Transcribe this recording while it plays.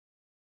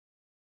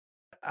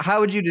how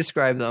would you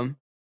describe them?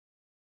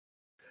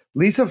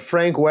 Lisa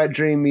Frank Wet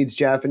Dream meets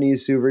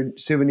Japanese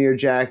souvenir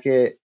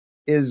jacket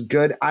is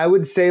good. I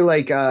would say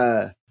like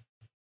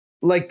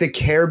the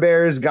Care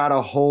Bears got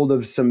a hold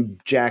of some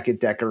jacket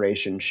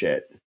decoration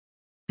shit.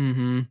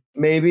 Mm-hmm.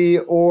 Maybe,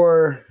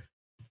 or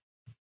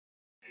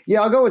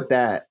yeah, I'll go with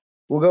that.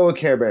 We'll go with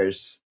Care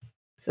Bears.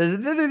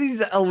 There are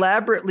these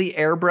elaborately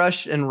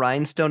airbrushed and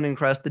rhinestone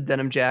encrusted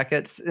denim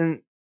jackets,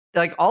 and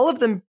like all of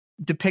them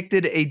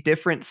depicted a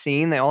different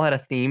scene. They all had a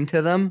theme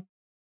to them.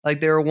 Like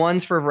there were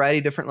ones for a variety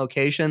of different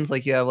locations.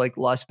 Like you have like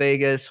Las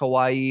Vegas,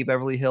 Hawaii,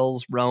 Beverly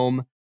Hills,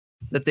 Rome.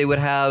 That they would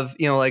have,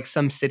 like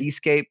some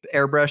cityscape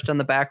airbrushed on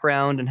the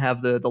background and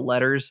have the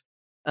letters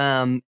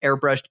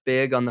airbrushed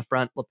big on the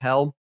front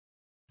lapel.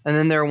 And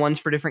then there are ones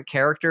for different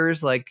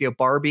characters like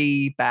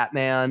Barbie,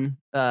 Batman.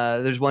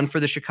 There's one for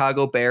the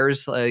Chicago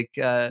Bears, like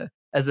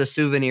as a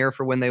souvenir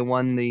for when they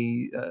won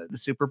the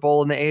Super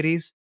Bowl in the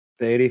 80s.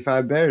 The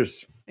 85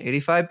 Bears.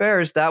 85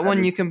 Bears. That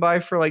one you can buy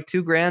for like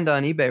 $2,000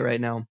 on eBay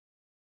right now.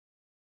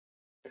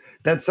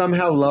 That's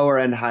somehow lower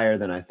and higher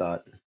than I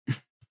thought.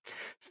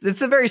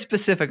 It's a very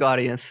specific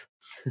audience.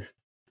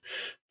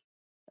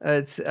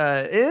 And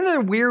there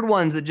are weird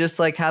ones that just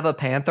like have a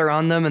panther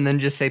on them and then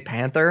just say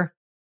Panther,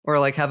 or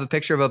like have a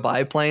picture of a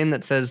biplane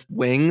that says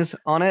wings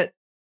on it.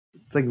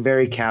 It's like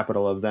very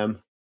capital of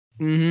them.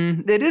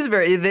 Mm-hmm. It is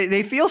very.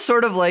 They feel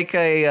sort of like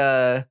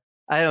a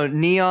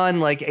neon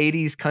like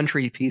 80s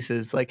country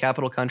pieces, like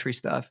Capital Country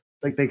stuff.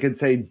 Like they could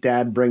say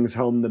Dad brings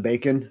home the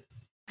bacon.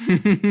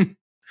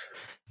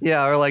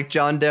 Yeah, or like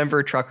John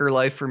Denver Trucker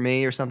Life for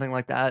Me or something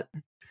like that.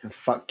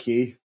 Fuck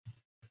key.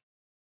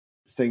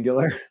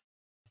 Singular.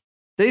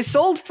 They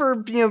sold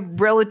for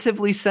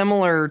relatively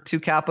similar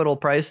to Capital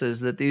prices.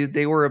 That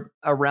they were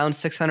around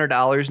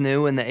 $600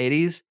 new in the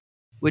 80s,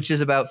 which is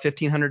about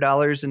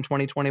 $1,500 in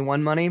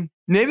 2021 money.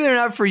 Maybe they're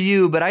not for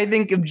you, but I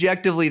think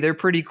objectively they're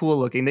pretty cool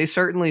looking. They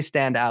certainly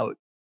stand out.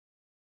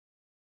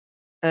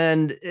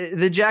 And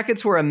the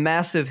jackets were a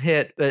massive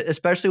hit,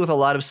 especially with a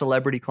lot of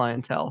celebrity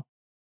clientele.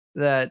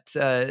 That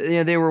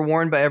they were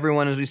worn by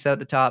everyone, as we said at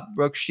the top: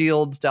 Brooke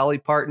Shields, Dolly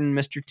Parton,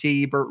 Mr.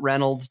 T, Burt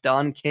Reynolds,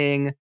 Don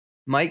King,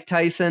 Mike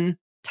Tyson,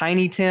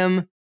 Tiny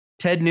Tim,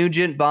 Ted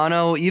Nugent,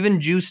 Bono,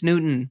 even Juice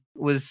Newton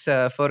was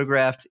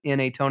photographed in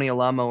a Tony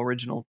Alamo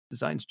original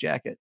designs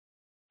jacket.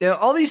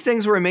 All these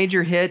things were a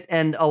major hit,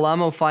 and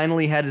Alamo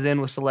finally had his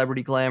in with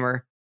celebrity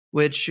glamour,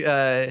 which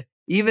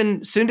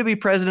even soon-to-be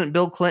President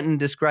Bill Clinton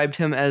described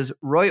him as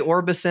Roy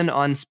Orbison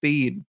on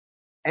speed.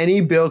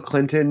 Any Bill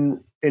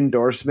Clinton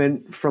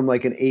endorsement from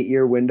like an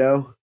 8-year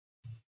window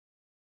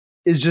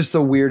is just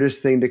the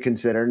weirdest thing to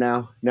consider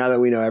now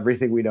that we know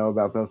everything we know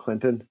about Bill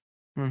Clinton.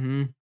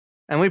 Mm-hmm.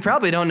 And we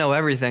probably don't know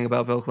everything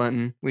about Bill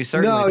Clinton. We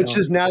certainly don't. It's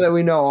just now that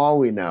we know all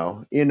we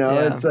know.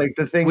 It's like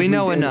the things we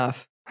know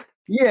enough.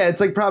 Yeah, it's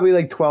like probably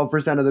like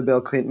 12% of the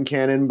Bill Clinton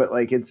canon, but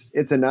like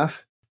it's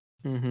enough.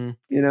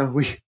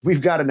 Mm-hmm.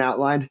 We've got an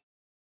outline.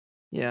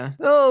 Yeah.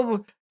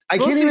 Oh, I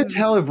can't even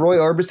tell if Roy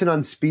Orbison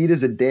on speed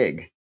is a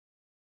dig.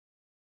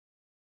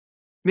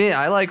 Yeah,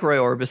 I like Roy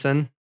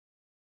Orbison,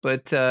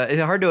 but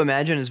it's hard to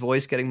imagine his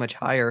voice getting much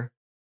higher.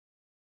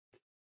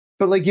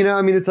 But like,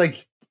 it's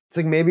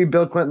like maybe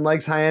Bill Clinton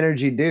likes high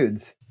energy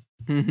dudes.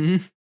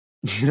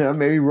 Mm-hmm.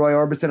 Maybe Roy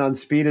Orbison on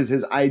speed is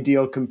his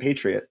ideal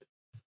compatriot.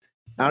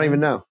 I don't even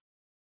know.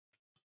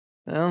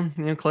 Well,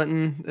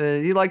 Clinton,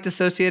 he liked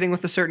associating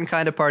with a certain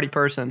kind of party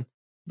person,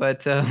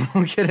 but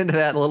we'll get into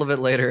that a little bit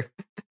later.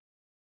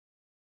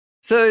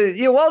 So,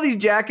 while these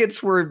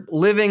jackets were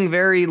living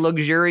very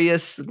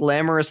luxurious,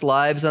 glamorous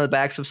lives on the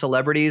backs of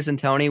celebrities, and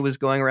Tony was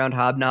going around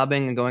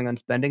hobnobbing and going on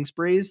spending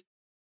sprees,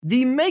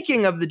 the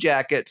making of the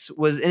jackets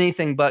was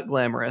anything but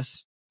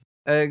glamorous.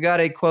 I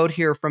got a quote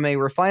here from a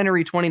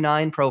Refinery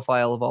 29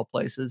 profile of all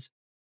places.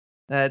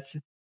 That's,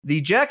 the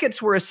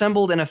jackets were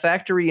assembled in a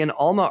factory in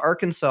Alma,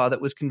 Arkansas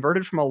that was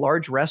converted from a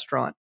large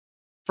restaurant.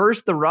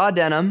 First, the raw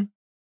denim,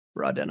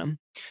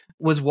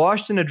 was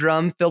washed in a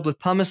drum filled with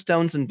pumice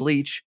stones and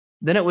bleach.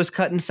 Then it was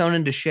cut and sewn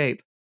into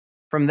shape.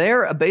 From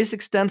there, a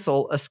basic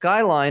stencil, a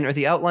skyline, or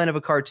the outline of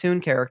a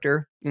cartoon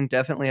character, and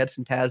definitely had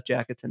some Taz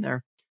jackets in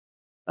there,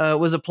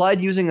 was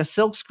applied using a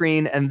silk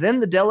screen, and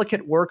then the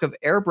delicate work of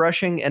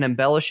airbrushing and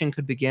embellishing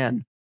could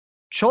begin.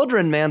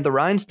 Children manned the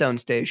rhinestone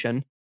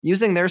station.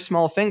 Using their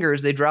small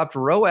fingers, they dropped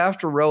row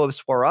after row of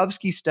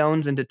Swarovski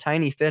stones into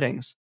tiny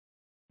fittings.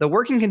 The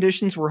working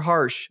conditions were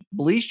harsh.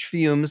 Bleached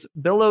fumes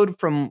billowed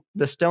from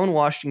the stone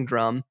washing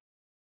drum.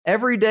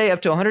 Every day,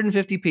 up to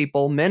 150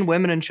 people, men,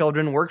 women, and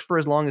children, worked for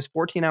as long as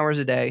 14 hours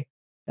a day,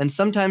 and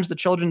sometimes the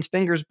children's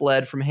fingers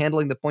bled from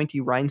handling the pointy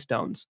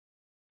rhinestones.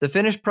 The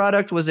finished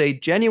product was a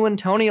genuine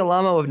Tony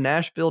Alamo of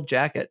Nashville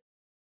jacket.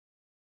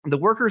 The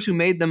workers who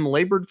made them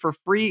labored for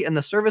free in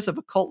the service of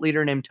a cult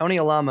leader named Tony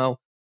Alamo,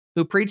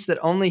 who preached that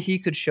only he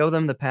could show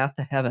them the path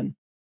to heaven.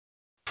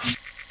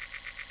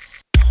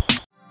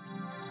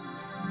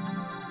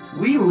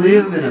 We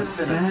live in a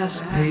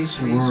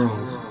fast-paced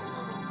world.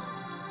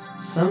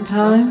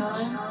 Sometimes,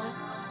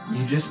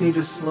 you just need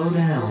to slow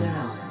down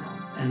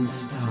and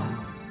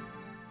stop.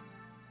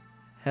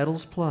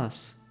 Heddles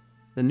Plus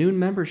the Noon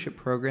membership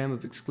program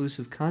of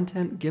exclusive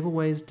content,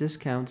 giveaways,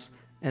 discounts,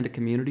 and a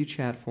community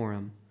chat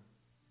forum.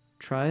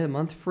 Try a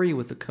month free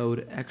with the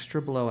code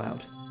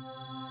EXTRABLOWOUT.